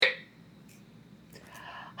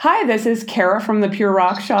Hi, this is Kara from the Pure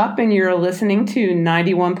Rock Shop, and you're listening to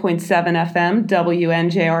 91.7 FM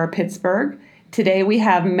WNJR Pittsburgh. Today we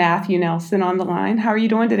have Matthew Nelson on the line. How are you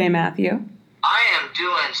doing today, Matthew? I am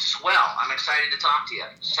doing swell. I'm excited to talk to you.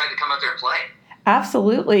 Excited to come out there and play.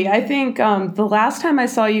 Absolutely. I think the last time I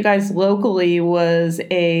saw you guys locally was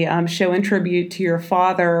a show in tribute to your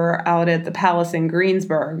father out at the Palace in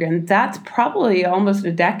Greensburg, and that's probably almost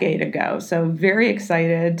a decade ago. So very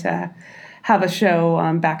excited to have a show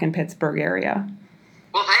back in Pittsburgh area.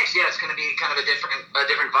 Well, thanks. Yeah, it's going to be kind of a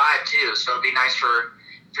different vibe too. So it'd be nice for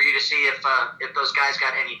you to see if those guys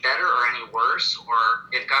got any better or any worse, or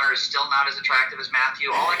if Gunnar is still not as attractive as Matthew.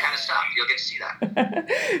 All that kind of stuff. You'll get to see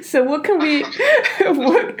that. So what can we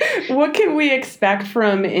what can we expect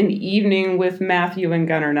from an evening with Matthew and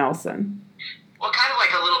Gunnar Nelson? Well, kind of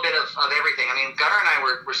like a little bit of everything. I mean, Gunnar and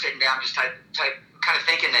I were sitting down just kind of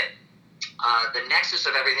thinking that the nexus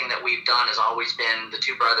of everything that we've done has always been the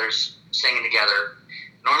two brothers singing together,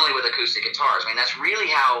 normally with acoustic guitars. I mean, that's really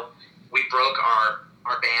how we broke our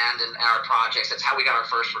band and our projects. That's how we got our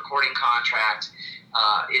first recording contract.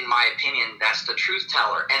 In my opinion, that's the truth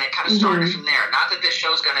teller. And it kind of started from there. Not that this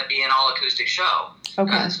show's going to be an all-acoustic show,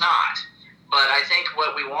 because it's not. But I think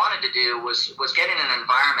what we wanted to do was get in an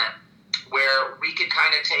environment where we could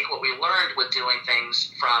kind of take what we learned with doing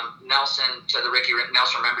things from Nelson to the Ricky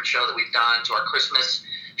Nelson Remembered show that we've done, to our Christmas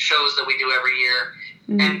shows that we do every year,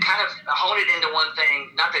 and kind of hone it into one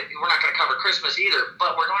thing. Not that we're not going to cover Christmas either,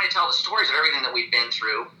 but we're going to tell the stories of everything that we've been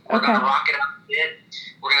through. We're going to rock it up a bit.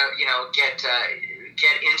 We're going to,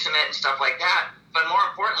 get intimate and stuff like that. But more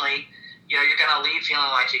importantly, you're going to leave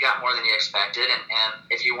feeling like you got more than you expected. And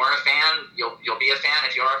if you weren't a fan, you'll be a fan.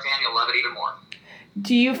 If you are a fan, you'll love it even more.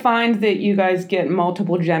 Do you find that you guys get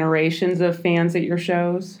multiple generations of fans at your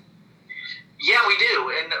shows? Yeah, we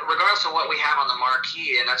do, and regardless of what we have on the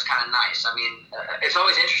marquee, and that's kind of nice. I mean, it's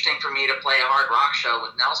always interesting for me to play a hard rock show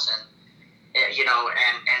with Nelson,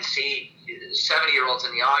 and see 70-year-olds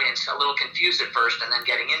in the audience a little confused at first and then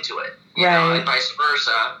getting into it. You know, and vice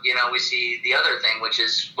versa. We see the other thing, which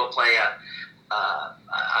is we'll play a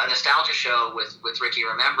nostalgia show with Ricky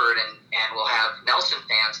Remembered, and we'll have Nelson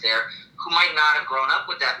fans there who might not have grown up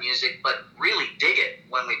with that music, but really dig it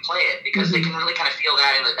when we play it, because they can really kind of feel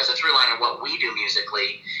that as a through line of what we do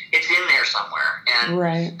musically. It's in there somewhere. And,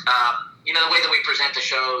 the way that we present the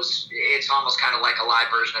shows, it's almost kind of like a live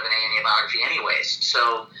version of an A&E biography anyways.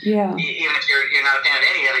 So even if you're not a fan of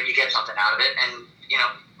any of it, you get something out of it. And,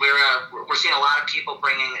 we're seeing a lot of people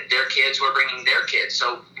bringing their kids who are bringing their kids.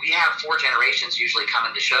 So we have 4 generations usually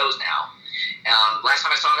coming to shows now. Last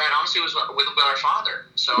time I saw that, honestly, was with our father.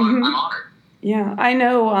 So I'm honored. Yeah, I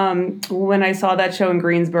know when I saw that show in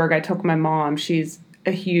Greensburg, I took my mom. She's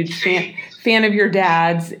a huge fan of your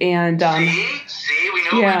dad's. And See, we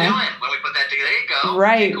know what we're doing when we put that together. There you go.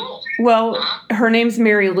 Right. Okay, cool. Well, her name's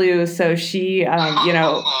Mary Lou, so she,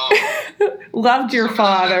 loved your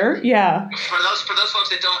father. Yeah. For those folks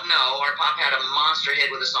that don't know, our pop had a monster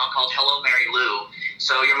hit with a song called Hello, Mary Lou.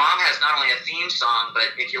 So your mom has not only a theme song,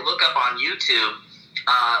 but if you look up on YouTube,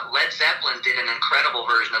 Led Zeppelin did an incredible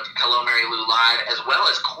version of Hello, Mary Lou live, as well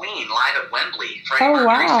as Queen live at Wembley. Freddie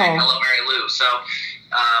Mercury sang Hello, Mary Lou. So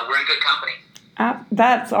we're in good company.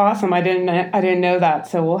 That's awesome. I didn't know that,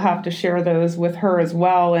 so we'll have to share those with her as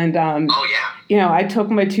well. And I took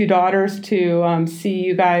my 2 daughters to see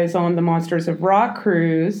you guys on the Monsters of Rock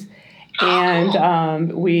cruise.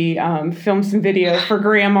 And we filmed some video for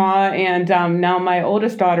Grandma, and now my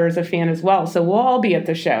oldest daughter is a fan as well. So we'll all be at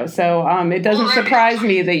the show. So it doesn't surprise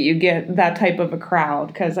me that you get that type of a crowd,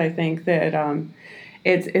 because I think that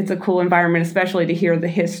it's a cool environment, especially to hear the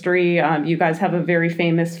history. You guys have a very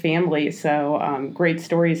famous family, so great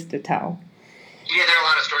stories to tell. Yeah, there are a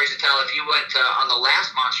lot of stories to tell. If you went on the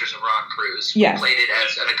last Monsters of Rock cruise, we played it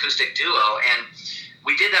as an acoustic duo, and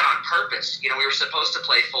we did that on purpose. We were supposed to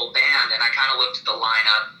play full band, and I kind of looked at the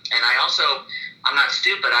lineup. And I'm not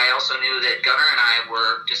stupid. I also knew that Gunnar and I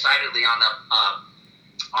were decidedly on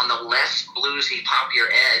the less bluesy, poppier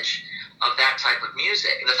edge of that type of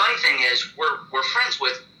music. And the funny thing is, we're friends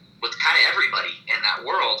with kind of everybody in that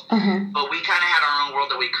world, but we kind of had our own world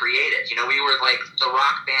that we created. We were like the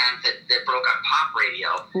rock band that broke on pop radio.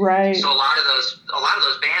 Right. So a lot of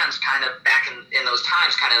those bands kind of back in those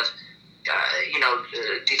times kind of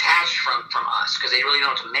detached from us, because they really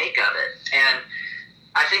don't know what to make of it. And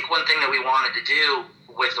I think one thing that we wanted to do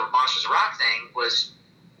with the Monsters of Rock thing was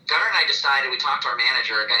Gunnar and I decided, we talked to our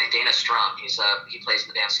manager, a guy named Dana Strum. He plays in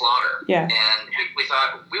the band Slaughter. Yeah. And we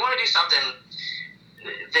thought, we want to do something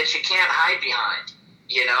that you can't hide behind,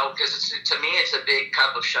 because to me it's a big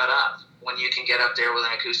cup of shut up when you can get up there with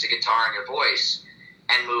an acoustic guitar and your voice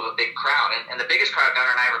and move a big crowd. And the biggest crowd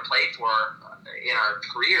Gunnar and I ever played for in our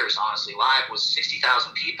careers, honestly, live was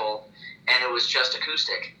 60,000 people, and it was just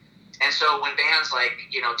acoustic. And so when bands like,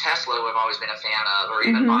 Tesla, who I've always been a fan of, or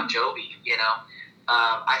even Bon Jovi,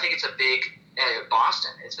 I think it's a big,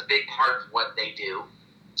 Boston, it's a big part of what they do.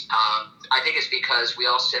 I think it's because we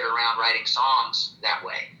all sit around writing songs that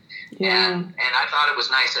way. Yeah. And I thought it was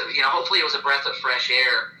nice. Hopefully it was a breath of fresh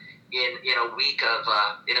air in a week of,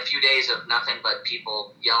 in a few days of nothing but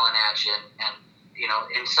people yelling at you and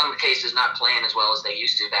in some cases not playing as well as they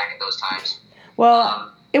used to back in those times.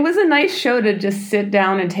 Well, it was a nice show to just sit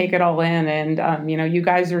down and take it all in. And, you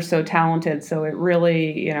guys are so talented. So it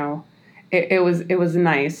really, it was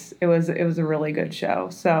nice. It was a really good show.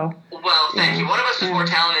 So. Well, thank you. One of us is more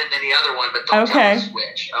talented than the other one, but don't tell us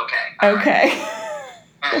which. Okay. Okay.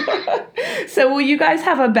 So will you guys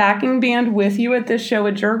have a backing band with you at this show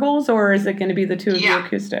at Jurgles, or is it going to be the two of you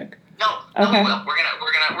acoustic? No, we will. We're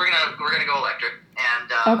gonna go electric,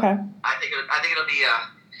 and I think it'll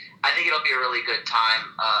be a really good time.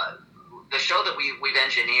 The show that we've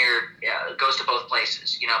engineered goes to both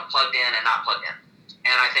places, plugged in and not plugged in,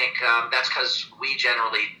 and I think that's because we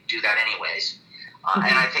generally do that anyways.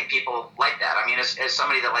 And I think people like that. I mean, as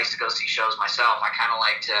somebody that likes to go see shows myself, I kind of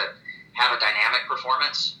like to have a dynamic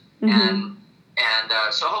performance, and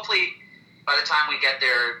so hopefully by the time we get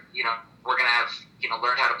there, we're gonna have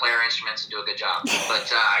learned how to play our instruments and do a good job.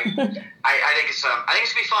 But I think it's gonna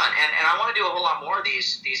be fun, and I want to do a whole lot more of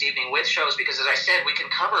these Evening With shows because, as I said, we can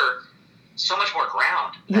cover so much more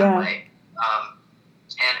ground that way.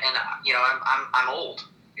 I'm old,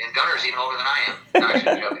 and Gunnar's even older than I am. No,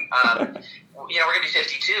 actually, I'm joking. We're gonna be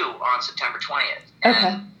 52 on September 20th,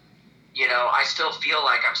 and I still feel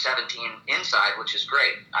like I'm 17 inside, which is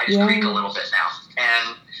great. I just creak a little bit now.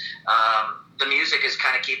 And the music is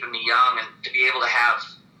kind of keeping me young, and to be able to have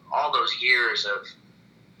all those years of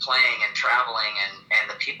playing and traveling and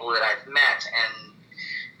the people that I've met and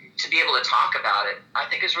to be able to talk about it, I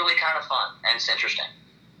think is really kind of fun, and it's interesting.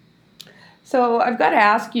 So I've got to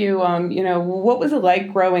ask you, what was it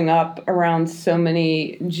like growing up around so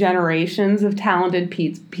many generations of talented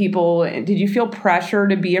people? Did you feel pressure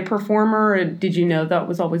to be a performer, or did you know that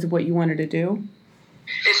was always what you wanted to do?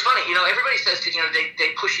 It's funny, everybody says,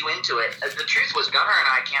 they push you into it. The truth was, Gunnar and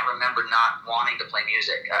I can't remember not wanting to play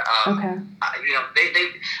music.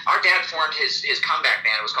 Our dad formed his comeback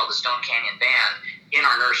band. It was called the Stone Canyon Band in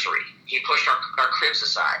our nursery. He pushed our cribs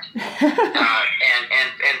aside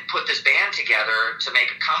and put this band together to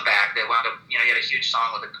make a comeback. They wound up, he had a huge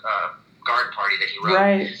song with a garden party that he wrote.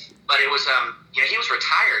 Right. But it was, he was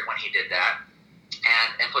retired when he did that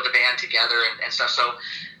and put the band together and stuff. So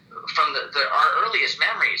from our earliest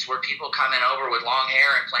memories were people coming over with long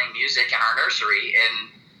hair and playing music in our nursery.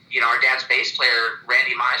 And, our dad's bass player,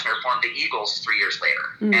 Randy Meisner, formed the Eagles 3 years later.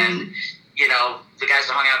 Mm-hmm. And, the guys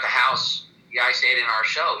that hung out at the house, I say it in our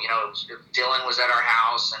show, Dylan was at our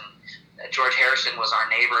house, and George Harrison was our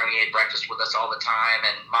neighbor, and he ate breakfast with us all the time,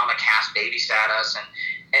 and Mama Cass babysat us. And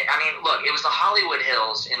I mean, look, it was the Hollywood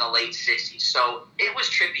Hills in the late 60s, so it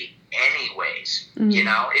was trippy anyways,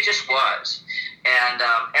 it just was. And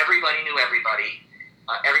everybody knew everybody.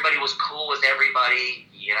 Everybody was cool with everybody.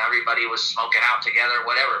 Everybody was smoking out together,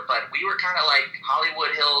 whatever. But we were kind of like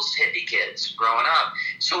Hollywood Hills hippie kids growing up.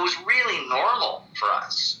 So it was really normal for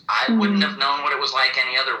us. I wouldn't have known what it was like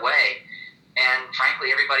any other way. And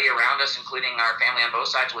frankly, everybody around us, including our family on both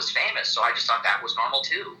sides, was famous. So I just thought that was normal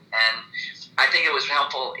too. And I think it was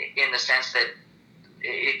helpful in the sense that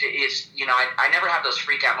it's, I never have those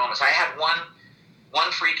freak out moments. I had one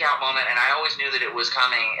freak out moment, and I always knew that it was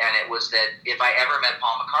coming, and it was that if I ever met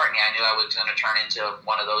Paul McCartney, I knew I was going to turn into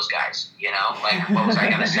one of those guys, like, what was I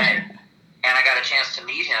going to say? And I got a chance to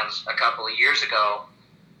meet him a couple of years ago.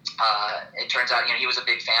 It turns out, he was a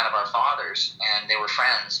big fan of our father's, and they were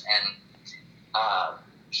friends, and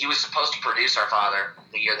he was supposed to produce our father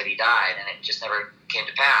the year that he died, and it just never came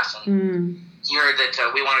to pass. And he heard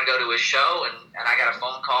that we wanted to go to his show, and I got a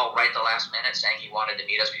phone call right at the last minute saying he wanted to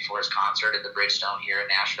meet us before his concert at the Bridgestone here in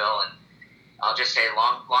Nashville. And I'll just say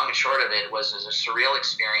long and short of it was a surreal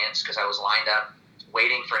experience because I was lined up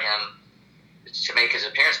waiting for him to make his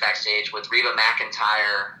appearance backstage with Reba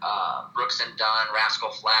McEntire, Brooks and Dunn,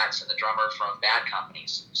 Rascal Flatts, and the drummer from Bad Company,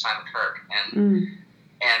 Simon Kirke.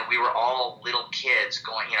 And we were all little kids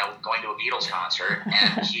going to a Beatles concert,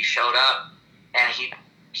 and he showed up, and he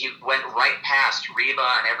went right past Reba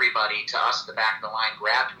and everybody to us at the back of the line,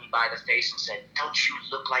 grabbed me by the face and said, "Don't you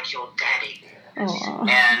look like your daddy?" Aww.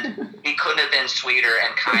 And he couldn't have been sweeter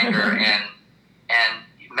and kinder and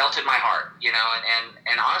melted my heart,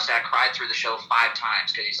 and honestly, I cried through the show 5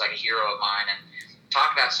 times because he's like a hero of mine.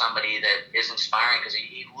 talk about somebody that is inspiring, because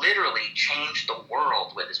he literally changed the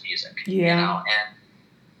world with his music. Yeah. You know,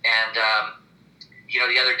 and you know,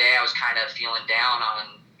 the other day I was kind of feeling down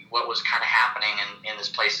on what was kind of happening in this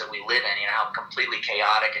place that we live in. You know, how completely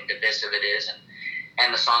chaotic and divisive it is,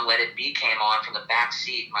 and the song "Let It Be" came on from the back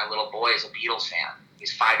seat. My little boy is a Beatles fan.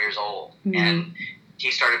 He's 5 years old, and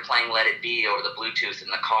he started playing "Let It Be" over the Bluetooth in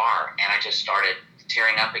the car, and I just started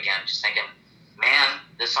tearing up again, just thinking, man,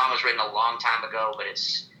 this song was written a long time ago, but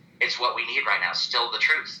it's what we need right now. It's still the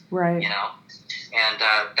truth, right? You know, and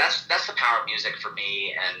that's the power of music for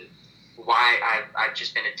me, and why I've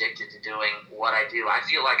just been addicted to doing what I do. I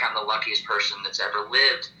feel like I'm the luckiest person that's ever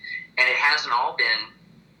lived, and it hasn't all been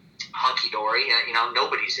hunky-dory. You know,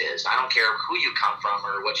 nobody's is. I don't care who you come from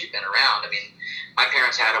or what you've been around. I mean, my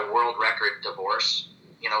parents had a world record divorce,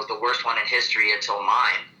 you know, the worst one in history until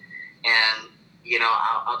mine. And, you know,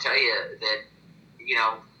 I'll tell you that, you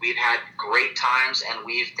know, we've had great times, and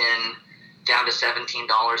we've been down to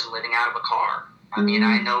 $17 and living out of a car. I mean,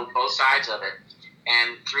 I know both sides of it.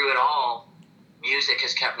 And through it all, music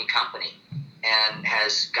has kept me company and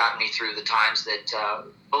has gotten me through the times that,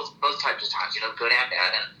 both types of times, you know, good and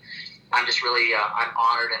bad. And I'm just really, I'm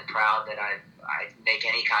honored and proud that I make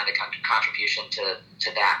any kind of contribution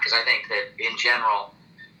to that. Because I think that in general,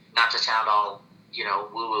 not to sound all, you know,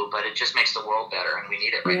 woo-woo, but it just makes the world better, and we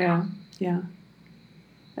need it right now. Yeah.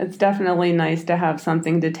 It's definitely nice to have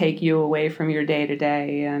something to take you away from your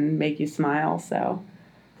day-to-day and make you smile, so.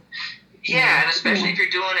 Yeah, and especially if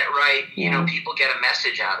you're doing it right, you know, people get a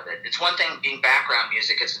message out of it. It's one thing being background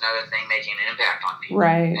music, it's another thing making an impact on people.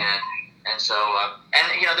 Right. And so,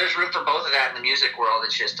 and, you know, there's room for both of that in the music world.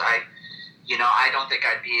 It's just, I don't think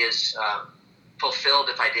I'd be as fulfilled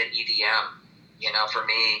if I did EDM. You know, for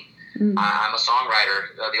me, I'm a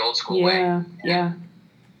songwriter the old school way. Yeah.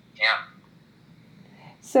 Yeah.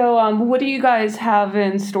 So what do you guys have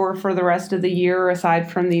in store for the rest of the year aside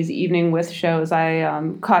from these evening with shows? I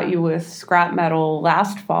caught you with Scrap Metal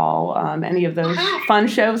last fall. Any of those fun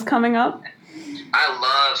shows coming up? I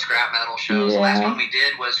love scrap metal shows. The last one we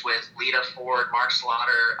did was with Lita Ford, Mark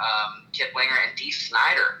Slaughter, Kip Winger, and Dee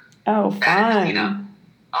Snider. Oh, fun. You know,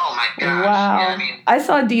 oh, my gosh. Wow. Yeah, I mean, I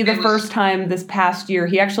saw Dee the first time this past year.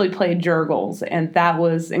 He actually played Jurgles, and that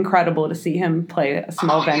was incredible to see him play a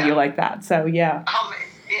small venue like that. So, yeah.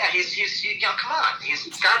 Yeah, he's you know, come on. He's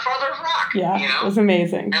Godfather of rock. Yeah, you know? It was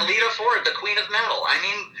amazing. And Lita Ford, the Queen of Metal. I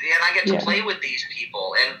mean, and I get to play with these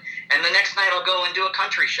people. And the next night I'll go and do a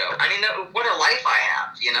country show. I mean, what a life I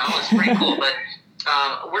have, you know? It's pretty cool. But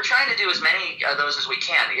we're trying to do as many of those as we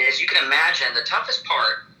can. As you can imagine, the toughest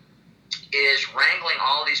part is wrangling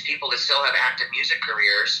all of these people that still have active music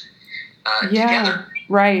careers together.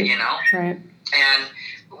 Right. You know? Right. And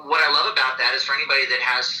what I love about that is for anybody that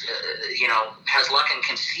has, you know, has luck and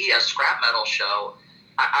can see a scrap metal show,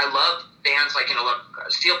 I love bands like, you know, look,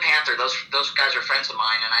 Steel Panther, those guys are friends of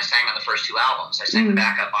mine, and I sang on the first two albums. I sang the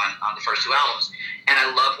backup on the first two albums, and I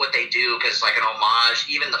love what they do because it's like an homage,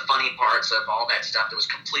 even the funny parts of all that stuff that was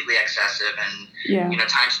completely excessive and, you know,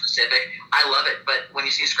 time specific. I love it, but when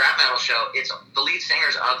you see a scrap metal show, it's the lead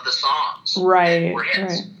singers of the songs that were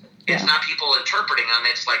hits. Right. It's not people interpreting them.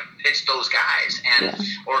 It's like, it's those guys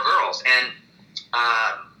or girls. And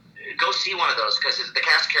go see one of those, because the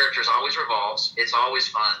cast of characters always revolves. It's always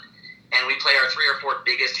fun. And we play our 3 or 4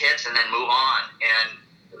 biggest hits and then move on. And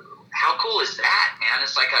how cool is that, man?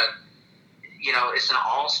 It's like it's an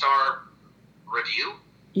all-star review.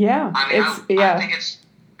 Yeah. I mean, I think it's,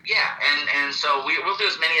 and so we'll do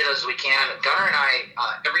as many of those as we can. Gunnar and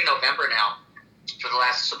I, every November now,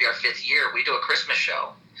 this will be our 5th year, we do a Christmas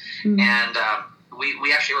show. And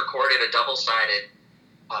we actually recorded a double-sided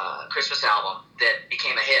Christmas album that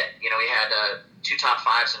became a hit. You know, we had 2 top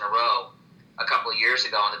 5s in a row a couple of years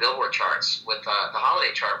ago on the Billboard charts with the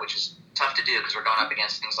holiday chart, which is tough to do because we're going up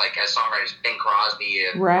against things like, as songwriters, Bing Crosby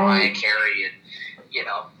and Mariah Carey and, you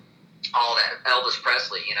know, all that, Elvis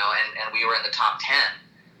Presley, you know, and we were in the top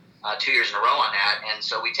 10 2 years in a row on that. And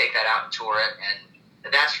so we take that out and tour it,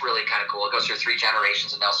 and that's really kind of cool. It goes through 3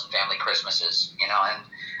 generations of Nelson family Christmases, you know, and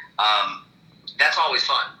that's always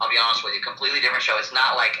fun. I'll be honest with you. Completely different show. It's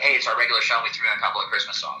not like, hey, it's our regular show and we threw in a couple of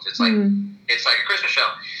Christmas songs. It's like it's like a Christmas show,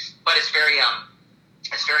 but it's very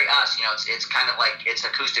us. You know, it's kind of like, it's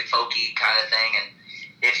acoustic folky kind of thing. And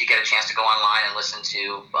if you get a chance to go online and listen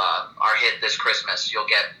to our hit This Christmas, you'll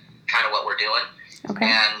get kind of what we're doing. Okay.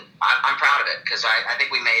 And I'm proud of it because I think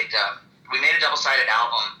we made a double-sided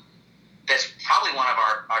album that's probably one of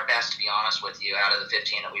our best, to be honest with you, out of the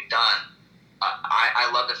 15 that we've done. I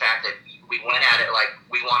love the fact that we went at it like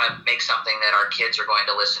we want to make something that our kids are going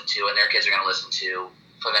to listen to and their kids are going to listen to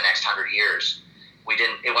for the next 100 years.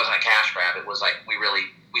 it wasn't a cash grab. It was like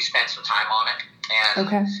we spent some time on it, and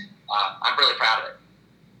okay. I'm really proud of it.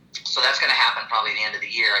 So that's going to happen probably at the end of the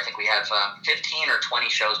year. I think we have 15 or 20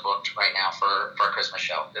 shows booked right now for a Christmas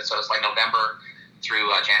show. So it's like November through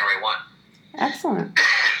January 1. Excellent.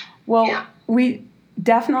 Well, we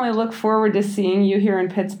definitely look forward to seeing you here in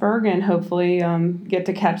Pittsburgh, and hopefully get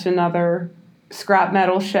to catch another scrap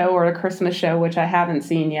metal show or a Christmas show, which I haven't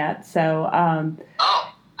seen yet. So,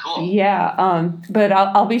 cool. Yeah, but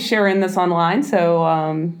I'll be sharing this online,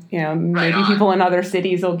 so maybe people in other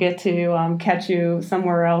cities will get to catch you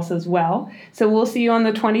somewhere else as well. So we'll see you on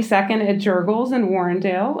the 22nd at Jurgles in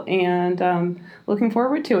Warrendale, and looking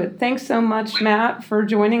forward to it. Thanks so much, Matt, for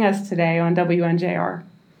joining us today on WNJR.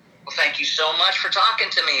 Well, thank you so much for talking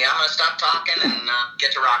to me. I'm going to stop talking and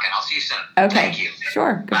get to rocking. I'll see you soon. Okay. Thank you.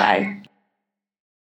 Sure. Goodbye. Bye.